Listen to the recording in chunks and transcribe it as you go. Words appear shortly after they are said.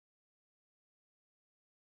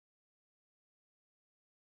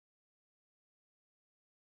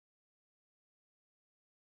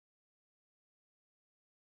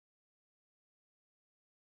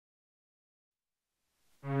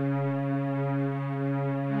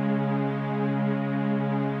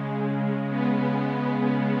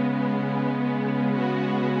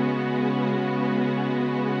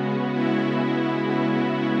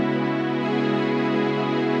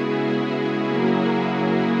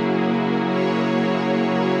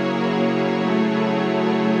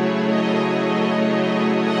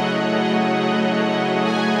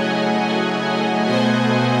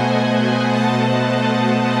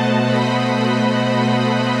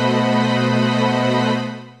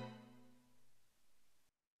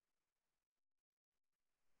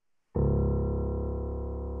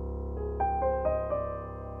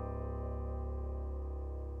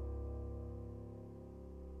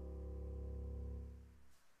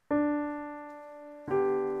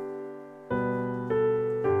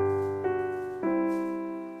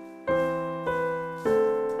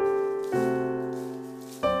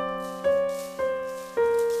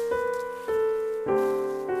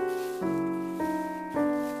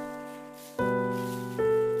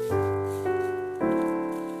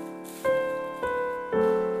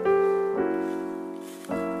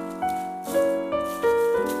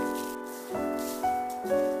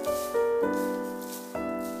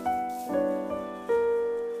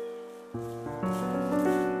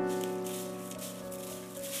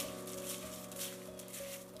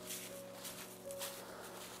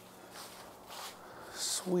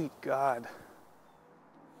God.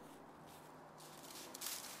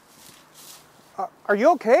 Are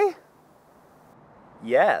you okay?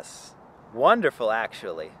 Yes. Wonderful,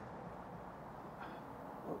 actually.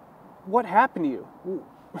 What happened to you?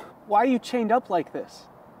 Why are you chained up like this?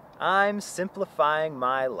 I'm simplifying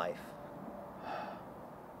my life.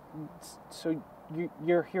 So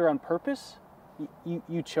you're here on purpose?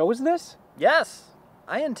 You chose this? Yes.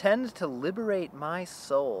 I intend to liberate my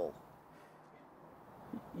soul.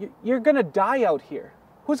 You're gonna die out here.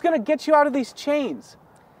 Who's gonna get you out of these chains?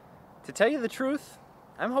 To tell you the truth,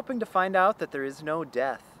 I'm hoping to find out that there is no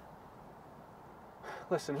death.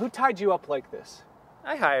 Listen, who tied you up like this?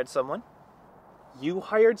 I hired someone. You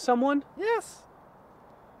hired someone? Yes.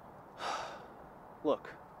 Look,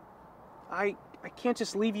 I can't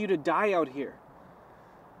just leave you to die out here.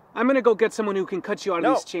 I'm gonna go get someone who can cut you out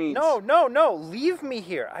of these chains. No. Leave me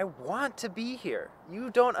here. I want to be here. You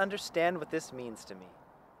don't understand what this means to me.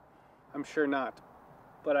 I'm sure not.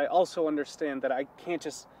 But I also understand that I can't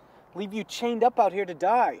just leave you chained up out here to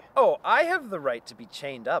die. Oh, I have the right to be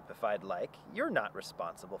chained up if I'd like. You're not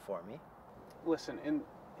responsible for me. Listen, in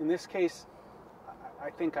this case, I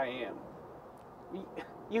think I am.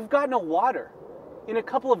 You've got no water. In a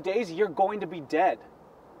couple of days, you're going to be dead.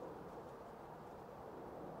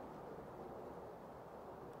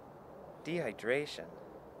 Dehydration.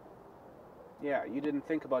 Yeah, you didn't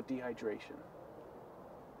think about dehydration.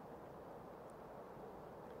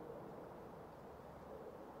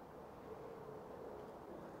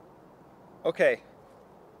 Okay.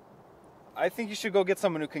 I think you should go get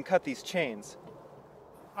someone who can cut these chains.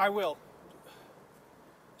 I will.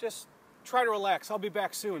 Just try to relax. I'll be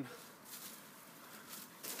back soon.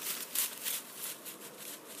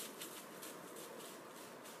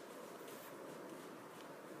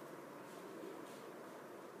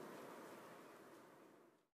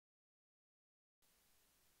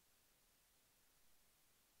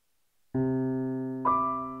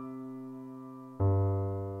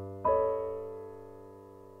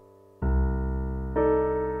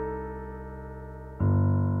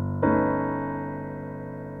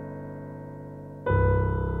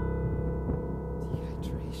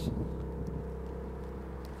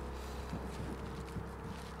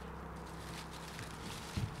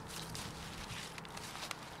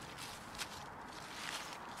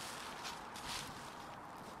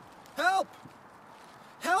 Help!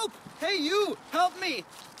 Help! Hey, you! Help me!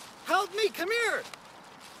 Help me! Come here!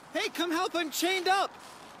 Hey, come help! I'm chained up!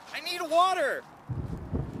 I need water!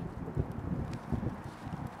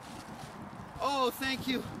 Oh, thank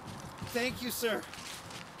you. Thank you, sir.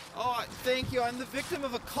 Oh, thank you. I'm the victim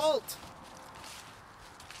of a cult.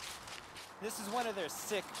 This is one of their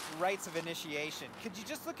sick rites of initiation. Could you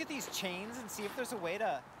just look at these chains and see if there's a way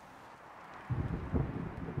to...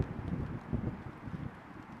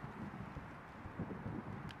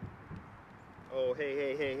 Oh,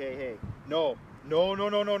 hey. No. No.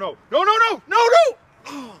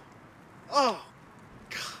 Oh. Oh.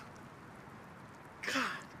 God.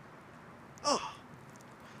 Oh.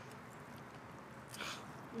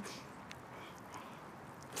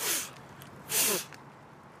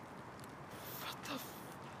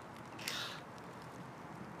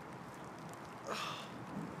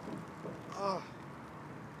 Oh.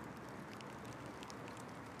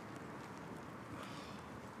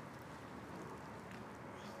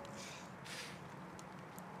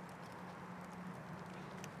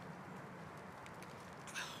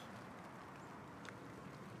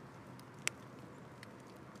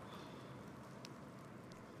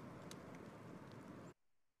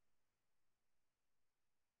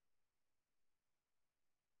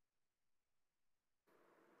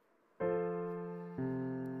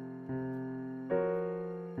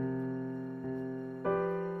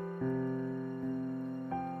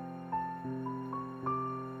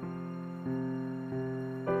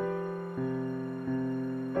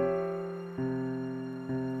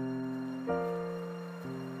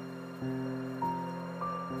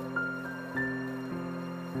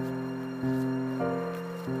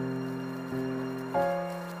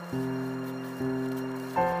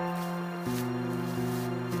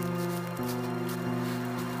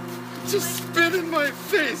 Just spit in my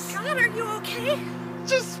face! God, are you okay?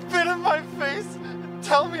 Just spit in my face and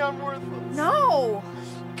tell me I'm worthless. No!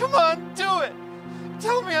 Come on, do it!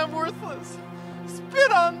 Tell me I'm worthless.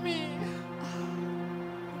 Spit on me!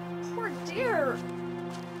 Poor dear.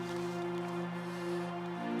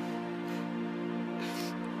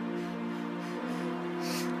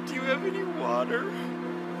 Do you have any water?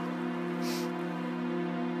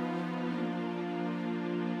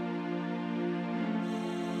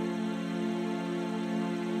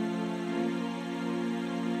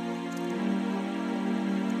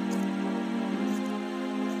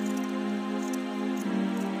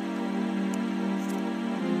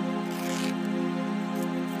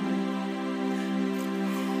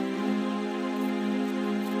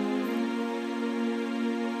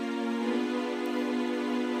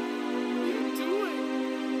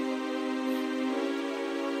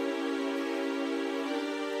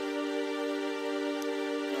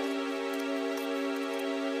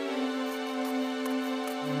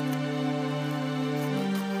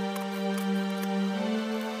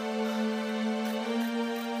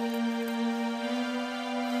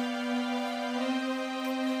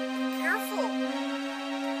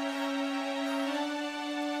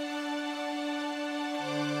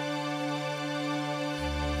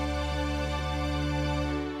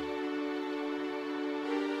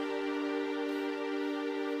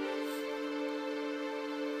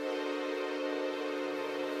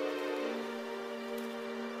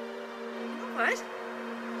 What?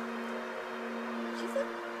 You look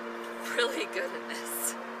really good in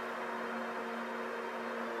this.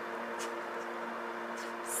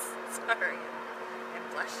 Sorry, I'm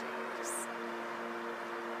blushing.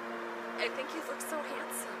 I think you look so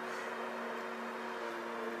handsome.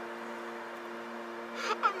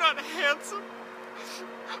 I'm not handsome.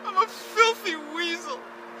 I'm a filthy weasel.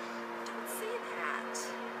 Don't say that.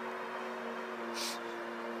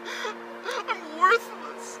 I'm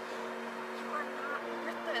worthless. You are not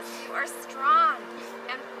worthless. You are strong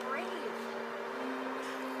and brave.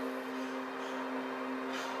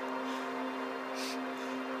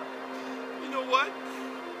 You know what?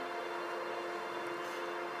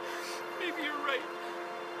 Maybe you're right.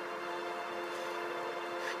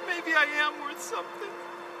 Maybe I am worth something.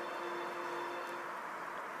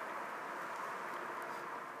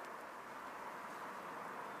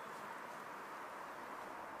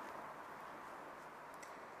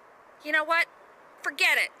 You know what?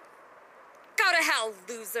 Forget it. Go to hell,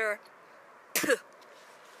 loser. Puh.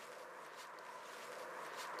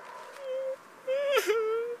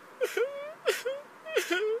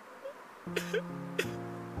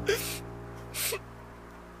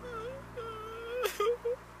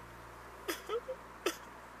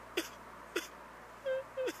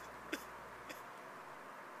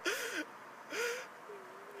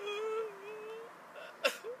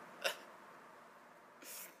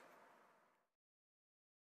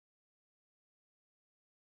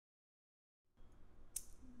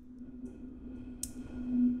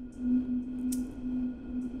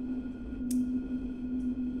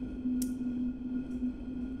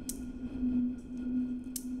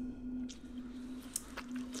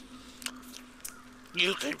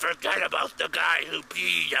 You can forget about the guy who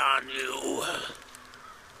peed on you.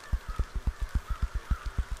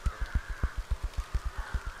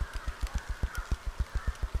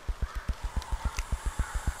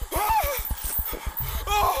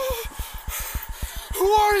 Who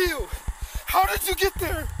are you? How did you get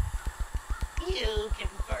there? You can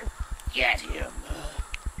forget him.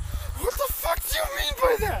 What the fuck do you mean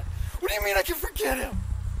by that? What do you mean I can forget him?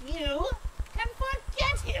 You can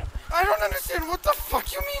forget him. I don't understand what the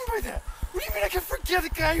fuck you mean by that. What do you mean I can forget the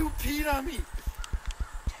guy who peed on me?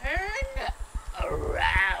 Turn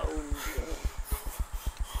around.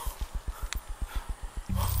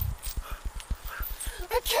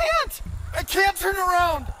 I can't! I can't turn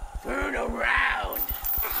around! Turn around.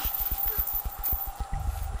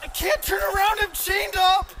 I can't turn around, I'm chained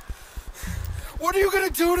up! What are you gonna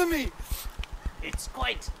do to me? It's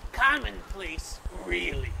quite commonplace,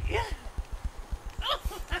 really.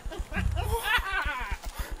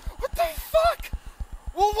 What the fuck?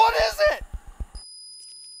 Well, what is it?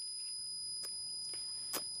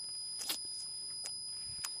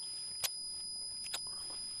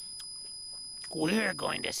 We're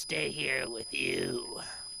going to stay here with you.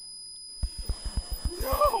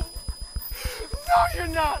 No! No, you're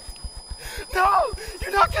not! No!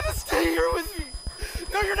 You're not gonna stay here with me!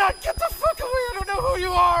 No, you're not! Get the fuck away! I don't know who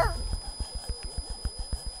you are!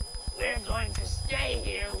 We're going to stay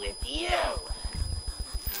here with you.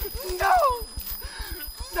 No!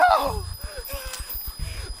 No!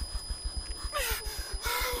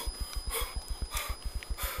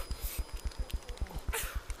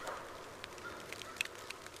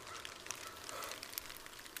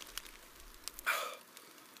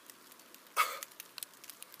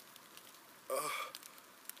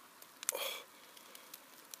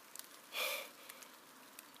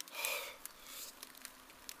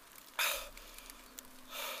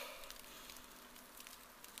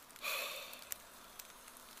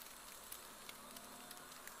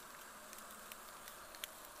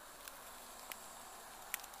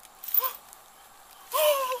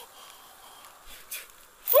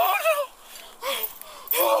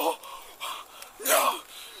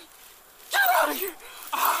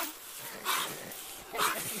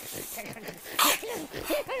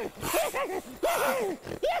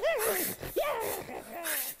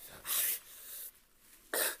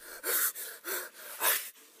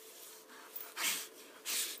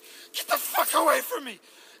 Get the fuck away from me!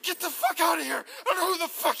 Get the fuck out of here! I don't know who the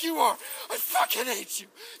fuck you are! I fucking hate you!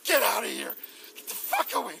 Get out of here! Get the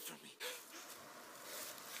fuck away from me!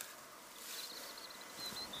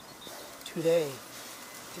 Today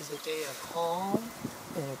is a day of calm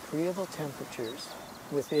and agreeable temperatures,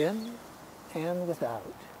 within and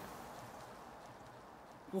without.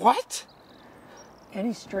 What?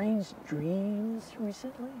 Any strange dreams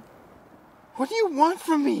recently? What do you want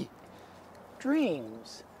from me?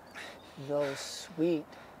 Dreams. Those sweet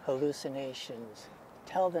hallucinations.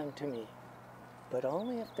 Tell them to me, but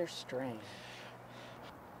only if they're strange.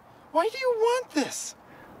 Why do you want this?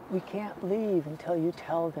 We can't leave until you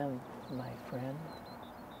tell them, my friend.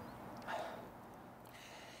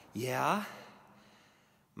 Yeah.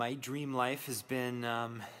 My dream life has been,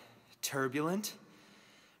 turbulent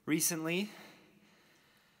recently.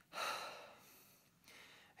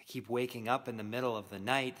 I keep waking up in the middle of the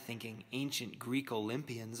night thinking ancient Greek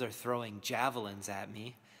Olympians are throwing javelins at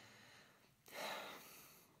me.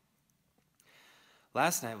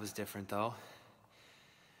 Last night was different, though.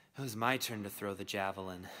 It was my turn to throw the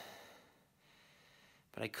javelin.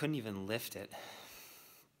 But I couldn't even lift it.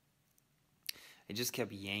 I just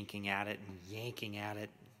kept yanking at it,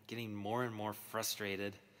 getting more and more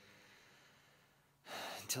frustrated,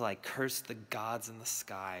 until I cursed the gods in the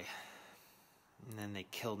sky. And then they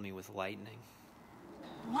killed me with lightning.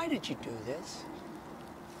 Why did you do this?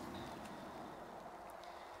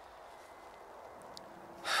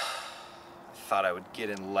 I thought I would get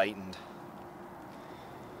enlightened.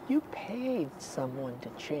 You paid someone to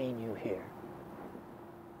chain you here.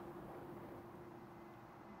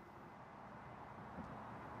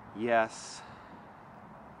 Yes.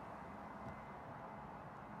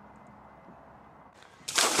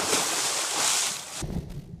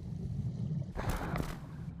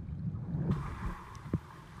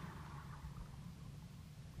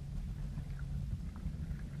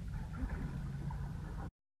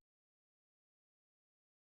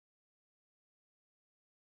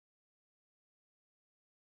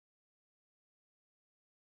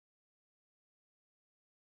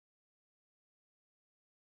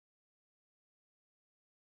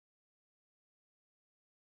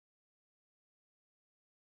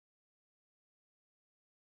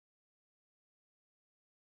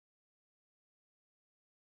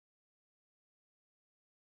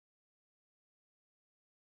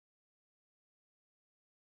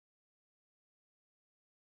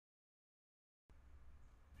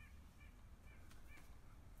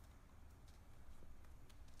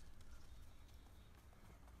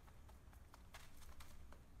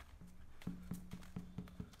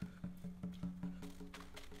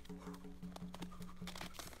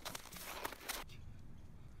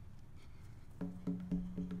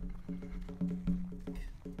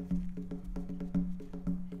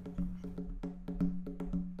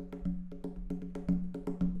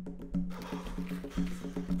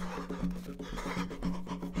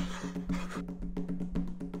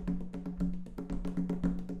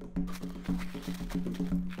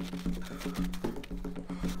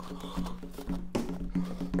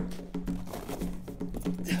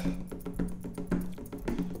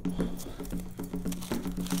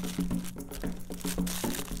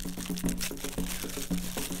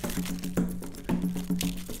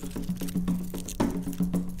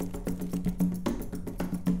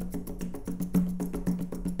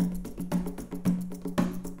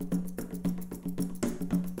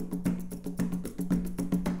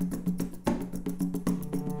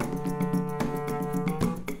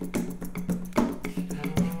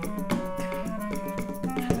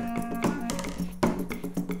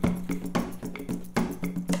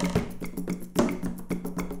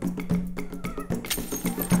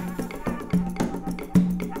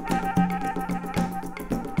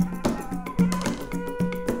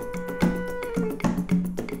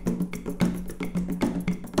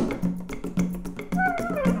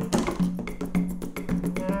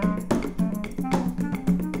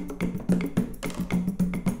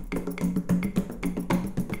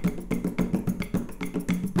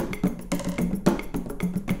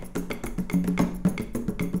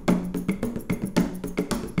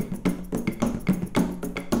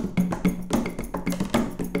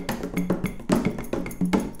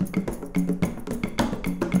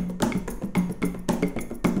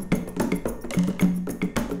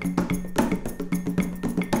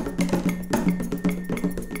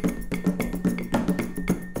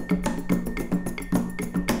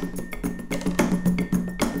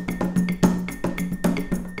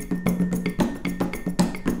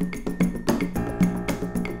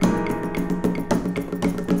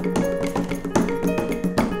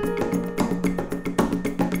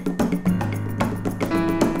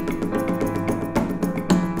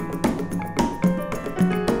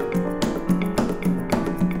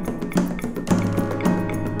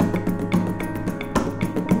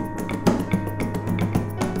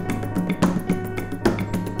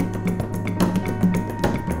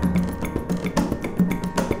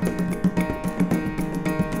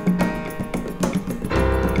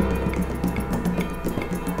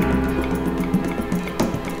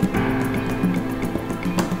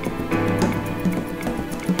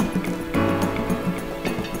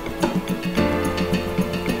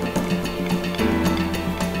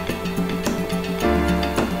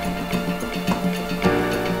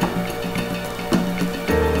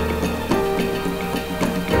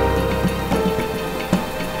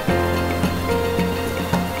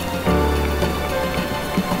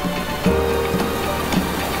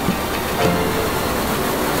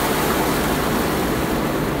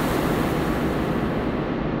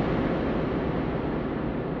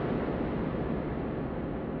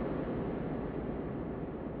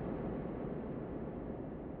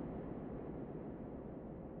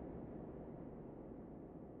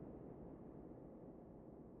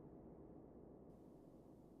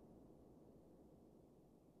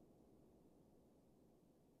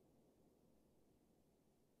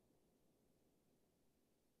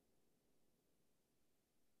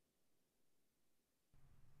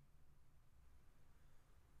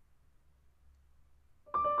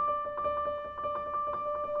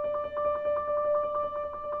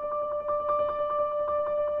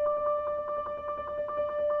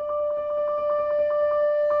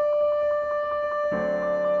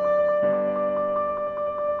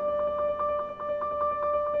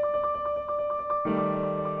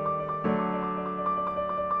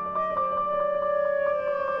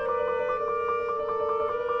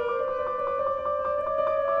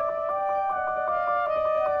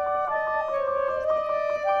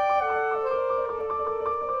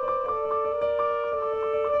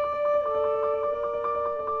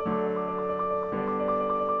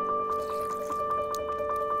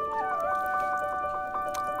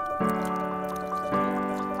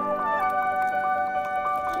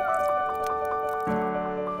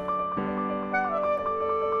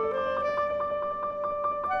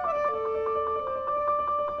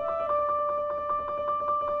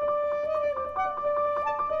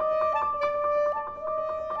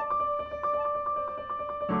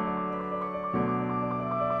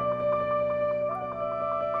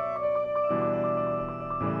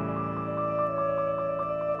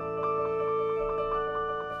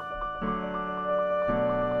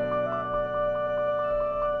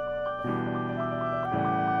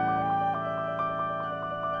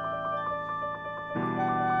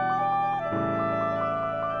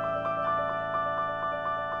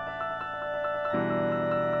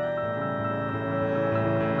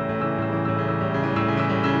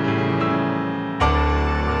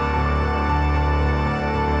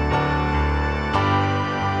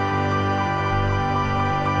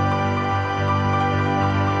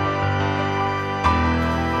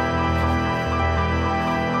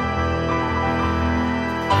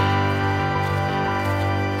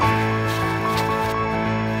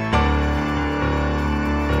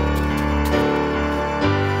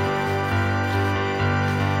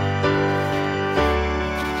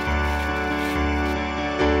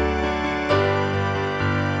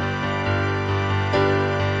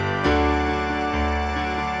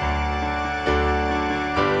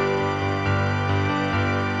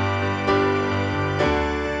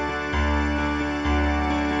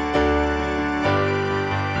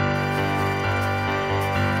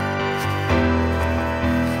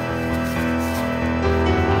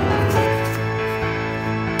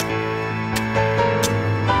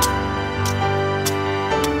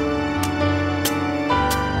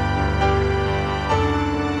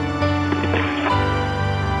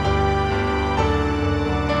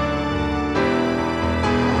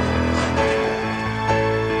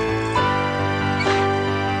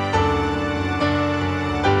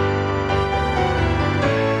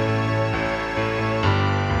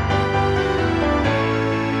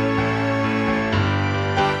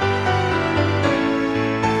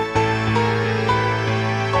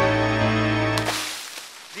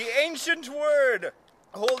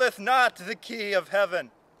 holdeth not the key of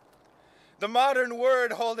heaven. The modern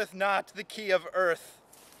word holdeth not the key of earth.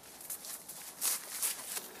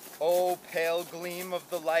 O pale gleam of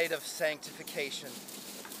the light of sanctification,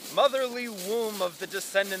 motherly womb of the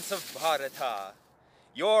descendants of Bharata,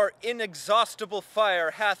 your inexhaustible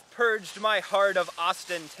fire hath purged my heart of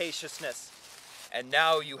ostentatiousness, and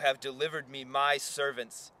now you have delivered me my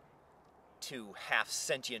servants, 2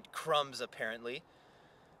 half-sentient crumbs apparently,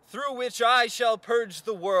 through which I shall purge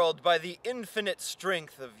the world by the infinite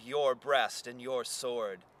strength of your breast and your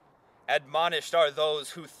sword. Admonished are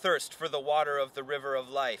those who thirst for the water of the river of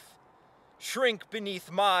life. Shrink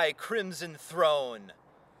beneath my crimson throne.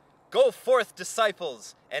 Go forth,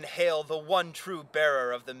 disciples, and hail the one true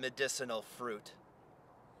bearer of the medicinal fruit.